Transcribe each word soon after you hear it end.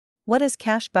What is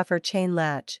cache buffer chain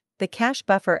latch? The cache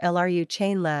buffer LRU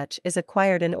chain latch is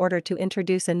acquired in order to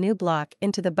introduce a new block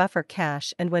into the buffer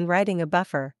cache, and when writing a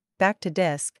buffer back to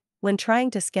disk, when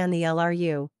trying to scan the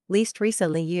LRU, least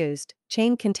recently used,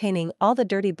 chain containing all the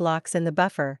dirty blocks in the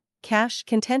buffer cache.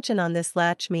 Contention on this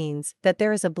latch means that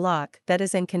there is a block that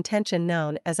is in contention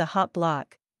known as a hot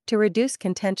block. To reduce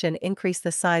contention, increase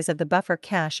the size of the buffer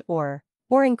cache or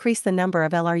increase the number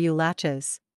of LRU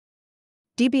latches.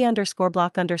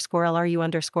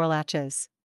 DB_block_LRU_latches.